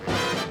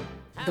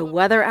The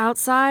weather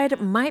outside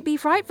might be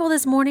frightful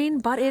this morning,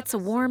 but it's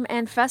warm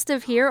and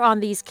festive here on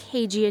these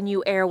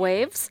KGNU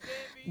airwaves.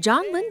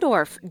 John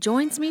Lindorf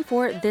joins me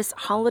for this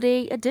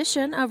holiday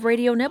edition of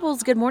Radio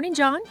Nibbles. Good morning,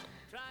 John.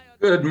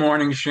 Good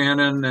morning,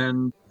 Shannon,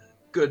 and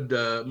good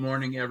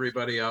morning,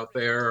 everybody out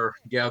there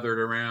gathered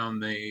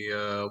around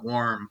the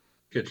warm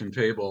kitchen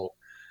table.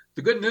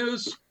 The good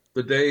news,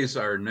 the days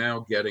are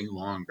now getting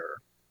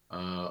longer,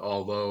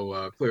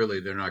 although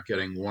clearly they're not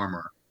getting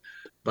warmer.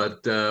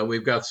 But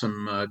we've got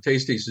some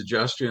tasty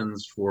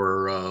suggestions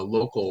for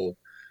local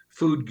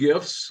food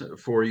gifts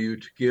for you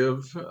to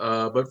give.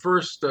 But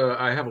first,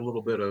 I have a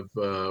little bit of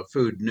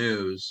food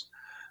news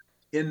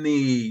in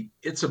the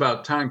It's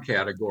About Time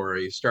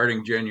category,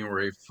 starting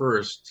January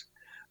 1st,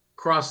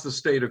 across the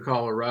state of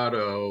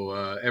Colorado,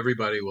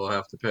 everybody will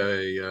have to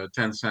pay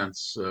 10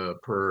 cents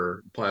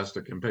per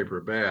plastic and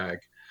paper bag.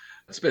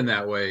 It's been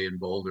that way in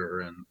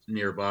Boulder and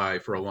nearby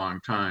for a long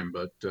time,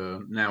 but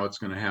now it's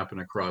going to happen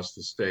across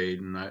the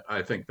state, and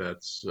I think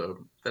that's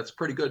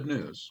pretty good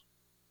news.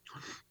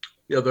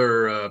 The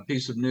other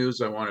piece of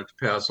news I wanted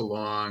to pass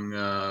along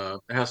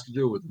has to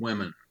do with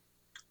women.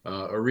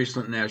 A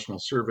recent national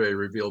survey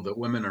revealed that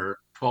women are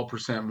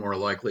 12% more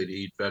likely to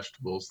eat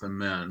vegetables than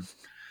men,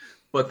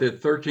 but they're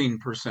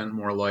 13%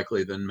 more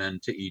likely than men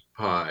to eat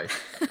pie.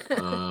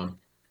 Uh,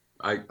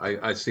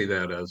 I see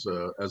that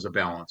as a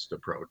balanced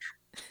approach.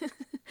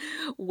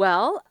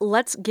 Well,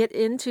 let's get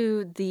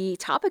into the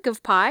topic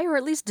of pie, or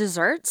at least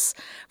desserts,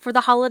 for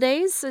the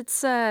holidays.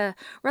 It's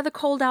rather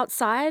cold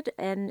outside,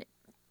 and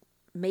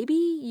maybe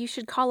you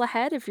should call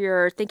ahead if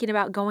you're thinking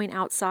about going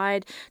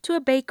outside to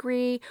a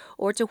bakery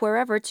or to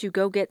wherever to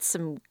go get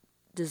some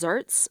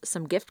desserts,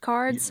 some gift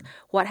cards,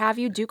 what have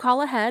you. Do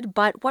call ahead.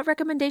 But what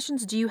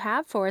recommendations do you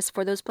have for us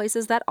for those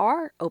places that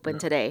are open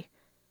today?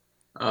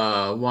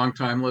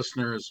 Longtime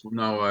listeners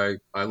know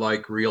I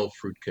like real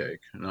fruitcake,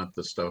 not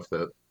the stuff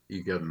that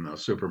you get in the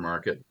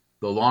supermarket.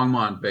 The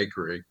Longmont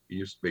Bakery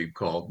used to be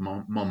called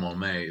Momo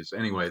Mays.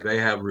 Anyway, they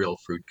have real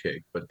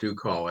fruitcake, but do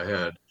call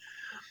ahead.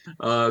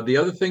 The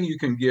other thing you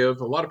can give,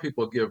 a lot of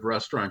people give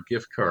restaurant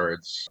gift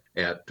cards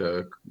at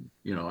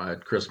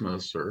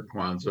Christmas or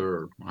Kwanzaa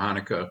or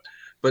Hanukkah,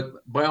 but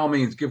by all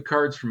means, give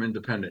cards from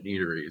independent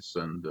eateries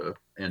and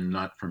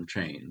not from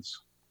chain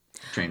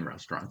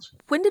restaurants.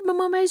 When did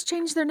Momome's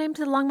change their name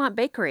to the Longmont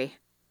Bakery?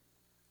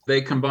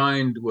 They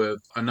combined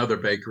with another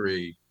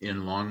bakery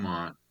in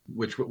Longmont,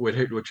 which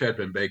had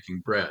been baking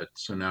bread.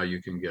 So now you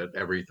can get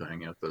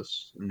everything at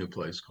this new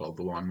place called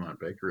the Longmont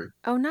Bakery.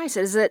 Oh, nice.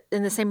 Is it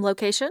in the same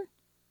location?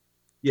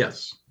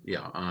 Yes,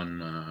 yeah,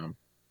 on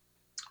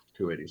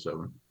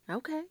 287.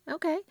 Okay,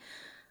 okay.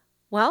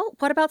 Well,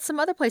 what about some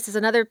other places?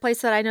 Another place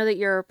that I know that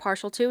you're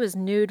partial to is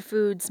Nude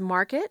Foods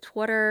Market.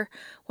 What are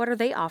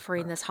they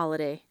offering this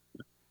holiday?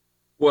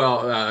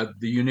 Well,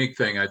 the unique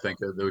thing I think,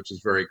 which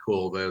is very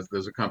cool,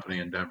 there's a company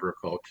in Denver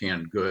called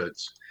Canned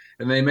Goods,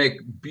 and they make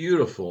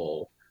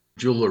beautiful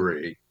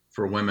jewelry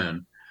for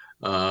women,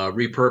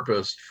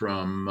 repurposed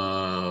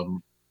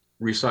from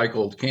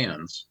recycled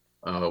cans,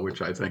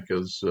 which I think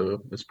is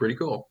pretty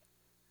cool.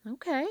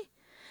 Okay.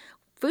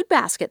 Food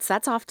baskets,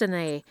 that's often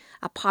a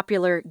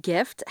popular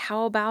gift.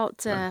 How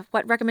about Yeah.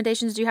 what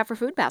recommendations do you have for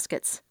food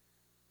baskets?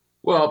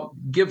 Well,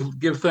 give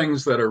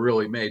things that are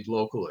really made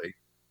locally.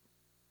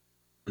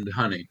 And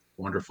honey,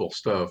 wonderful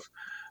stuff.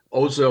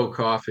 Ozo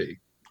Coffee,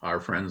 our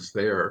friends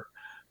there.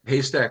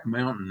 Haystack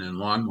Mountain in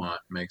Longmont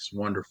makes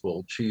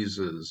wonderful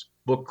cheeses.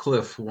 Book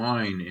Cliff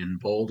Wine in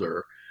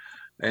Boulder,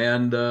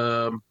 and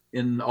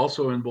in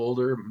also in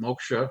Boulder,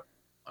 Moksha,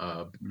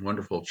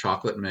 wonderful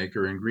chocolate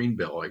maker in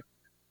Greenbelly,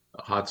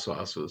 hot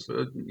sauces.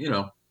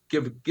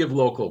 Give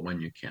local when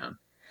you can.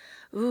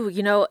 Ooh,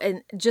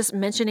 and just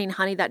mentioning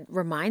honey, that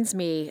reminds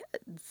me,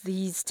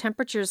 these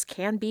temperatures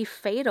can be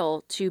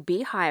fatal to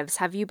beehives.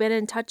 Have you been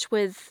in touch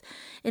with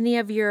any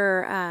of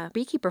your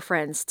beekeeper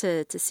friends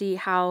to see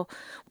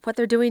what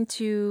they're doing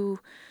to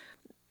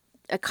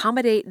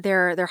accommodate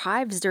their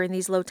hives during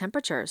these low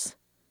temperatures?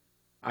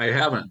 I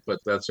haven't, but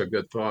that's a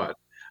good thought.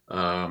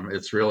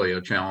 It's really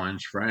a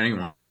challenge for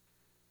anyone.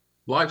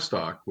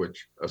 Livestock,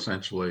 which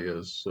essentially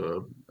is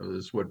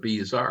what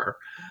bees are,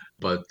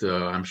 but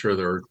I'm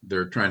sure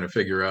they're trying to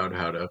figure out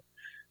how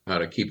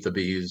to keep the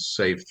bees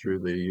safe through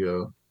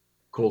the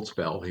cold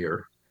spell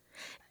here.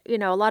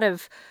 A lot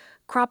of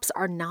crops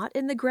are not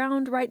in the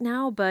ground right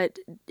now, but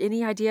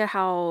any idea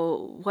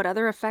what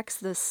other effects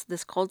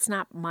this cold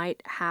snap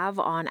might have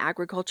on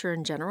agriculture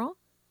in general?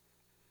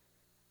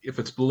 If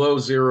it's below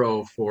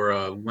zero for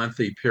a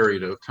lengthy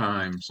period of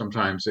time,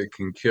 sometimes it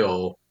can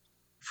kill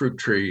fruit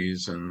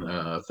trees and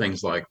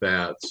things like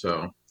that.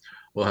 So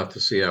we'll have to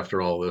see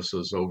after all this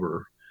is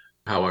over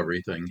how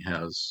everything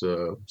has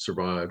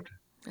survived.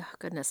 Oh,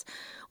 goodness.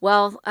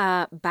 Well,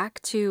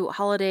 back to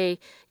holiday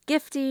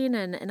gifting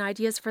and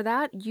ideas for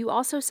that. You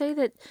also say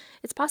that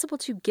it's possible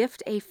to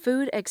gift a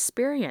food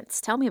experience.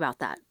 Tell me about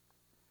that.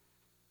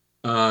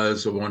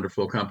 Is a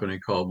wonderful company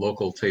called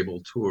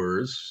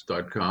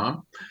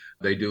localtabletours.com.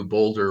 They do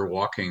Boulder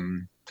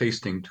walking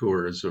tasting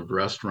tours of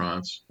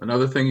restaurants.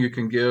 Another thing you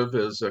can give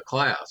is a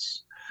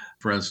class.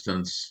 For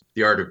instance,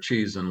 the Art of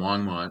Cheese in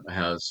Longmont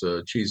has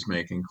cheese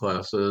making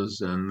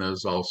classes, and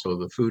there's also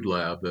the Food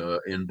Lab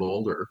in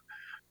Boulder.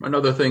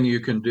 Another thing you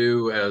can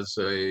do as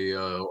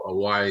a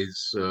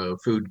wise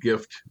food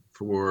gift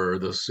for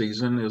the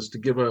season is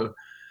to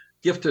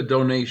gift a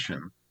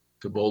donation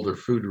to Boulder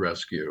Food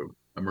Rescue,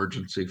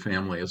 Emergency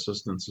Family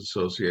Assistance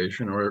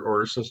Association,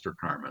 or Sister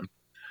Carmen,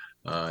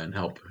 and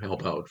help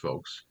out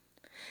folks.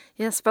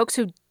 Yes, folks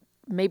who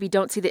maybe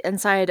don't see the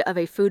inside of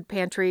a food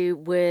pantry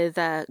with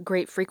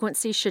great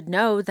frequency should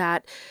know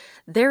that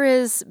there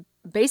is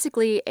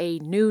basically a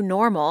new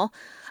normal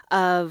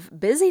of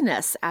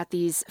busyness at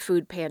these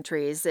food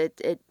pantries.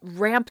 It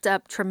ramped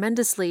up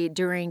tremendously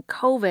during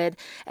COVID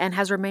and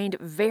has remained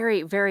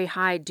very, very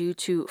high due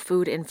to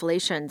food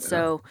inflation. Yeah,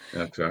 So,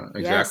 that's yes,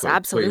 exactly. Please,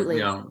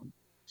 absolutely.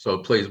 so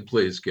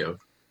please give.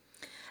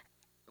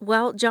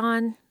 Well,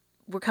 John,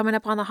 we're coming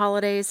up on the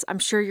holidays. I'm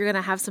sure you're going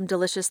to have some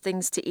delicious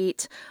things to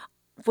eat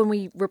when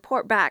we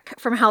report back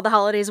from how the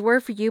holidays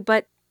were for you.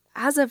 But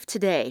as of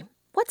today,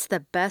 what's the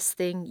best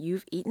thing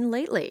you've eaten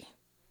lately?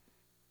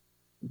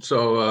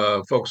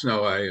 So, folks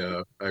know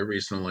I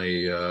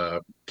recently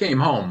came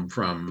home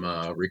from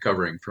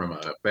recovering from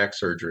a back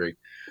surgery,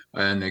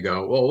 and they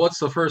go, "Well, what's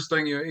the first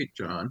thing you ate,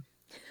 John?"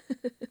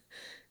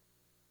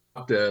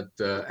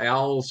 At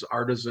Al's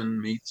Artisan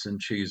Meats and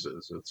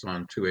Cheeses. It's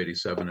on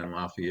 287 in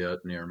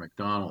Lafayette near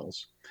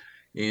McDonald's.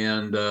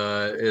 And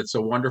it's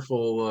a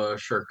wonderful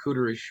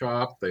charcuterie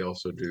shop. They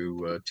also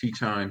do tea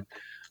time.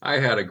 I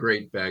had a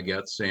great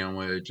baguette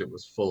sandwich. It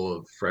was full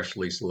of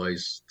freshly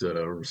sliced,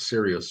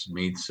 serious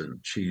meats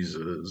and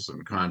cheeses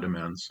and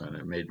condiments, and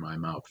it made my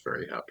mouth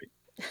very happy.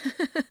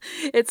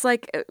 It's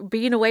like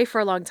being away for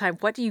a long time.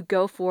 What do you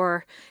go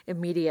for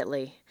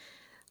immediately?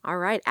 All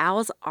right,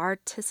 Al's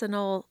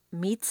artisanal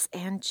meats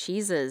and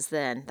cheeses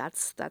then.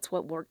 That's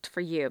what worked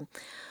for you.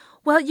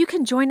 Well, you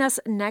can join us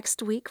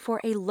next week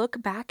for a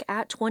look back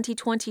at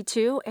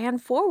 2022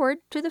 and forward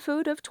to the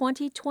food of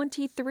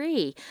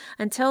 2023.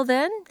 Until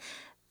then,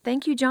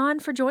 thank you,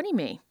 John, for joining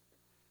me.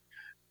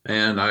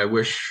 And I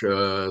wish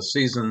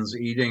season's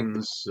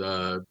eatings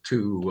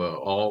to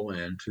all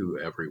and to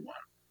everyone.